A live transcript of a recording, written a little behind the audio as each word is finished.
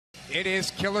It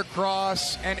is Killer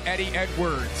Kross and Eddie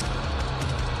Edwards.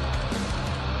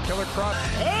 Killer Kross.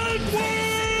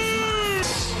 Edwards!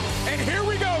 And here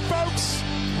we go, folks.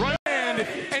 Right hand,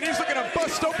 and he's looking to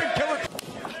bust open Killer.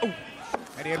 Oh.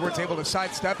 Eddie Edwards able to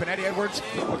sidestep, and Eddie Edwards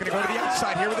looking to go to the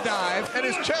outside here with a dive. And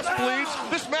his chest bleeds.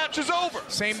 This match is over.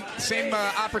 Same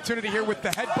opportunity here with the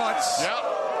headbutts. Yep.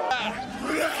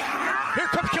 Here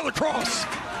comes Killer Kross.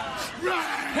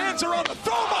 Hands are on the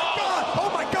throw. Oh my God!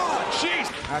 Oh my God!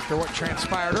 Jeez! After what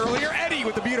transpired earlier, Eddie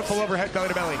with the beautiful overhead belly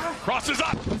to belly. Kross is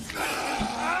up.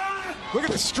 Look at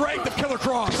the strength of Killer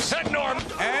Kross. Head norm.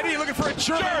 Eddie looking for a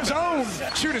jerk of his own.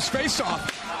 Shoot his face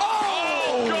off.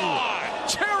 Oh God!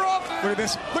 Chair up. Look at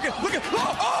this. Look at.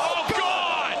 Oh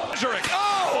God! Zurich.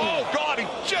 Oh God! He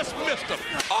just missed him.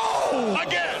 Oh!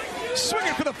 Again.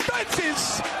 Swinging for the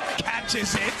fences.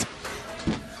 Catches it.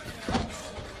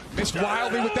 Missed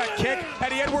wildly with that kick.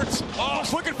 Eddie Edwards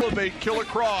looking for me. Killer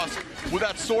Kross with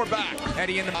that sore back.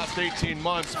 Eddie in the last 18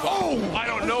 months. I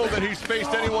don't know that he's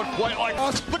faced anyone quite like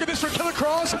us. Look at this for Killer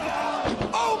Kross.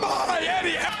 Oh my,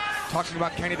 Eddie. Talking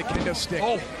about Kenny the Kendo stick.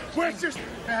 Oh, where's this?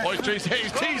 Oh, he's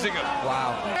teasing him.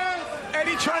 Wow.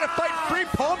 Eddie trying to fight free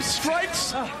palm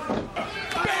strikes.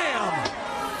 Bam.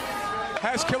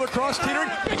 Has Killer Kross teetering.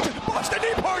 Boston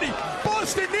knee party.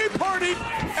 Boston knee party.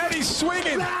 Eddie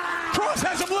swinging. Kross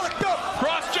has him locked up.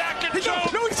 Cross jacket.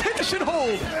 No, he's finishing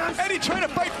hold. Eddie trying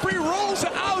to fight free, rolls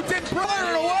out and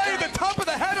firing away the top of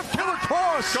the head of Killer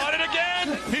Kross. Got it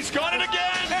again. He's got it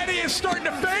again. Eddie is starting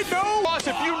to fade. No. Kross,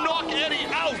 if you knock Eddie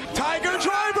out. Tiger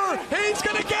driver. He's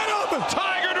going to get him.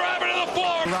 Tiger driver to the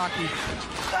floor. Rocky.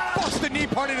 Boston knee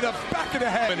party to the back of the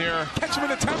head. In here. Catch him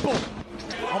in the temple.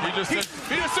 He just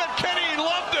said Kenny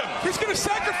loved him. He's going to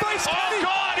sacrifice Kenny.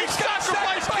 Oh, God. He's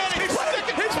sacrificed Kenny.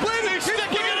 He's bleeding. He's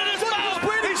sticking it in his mouth.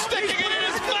 He's sticking it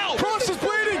in his mouth. Kross is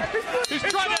bleeding. He's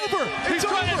trying to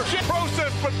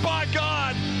process, but by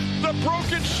God, the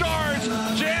broken shards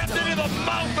jammed into the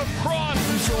mouth of Kross.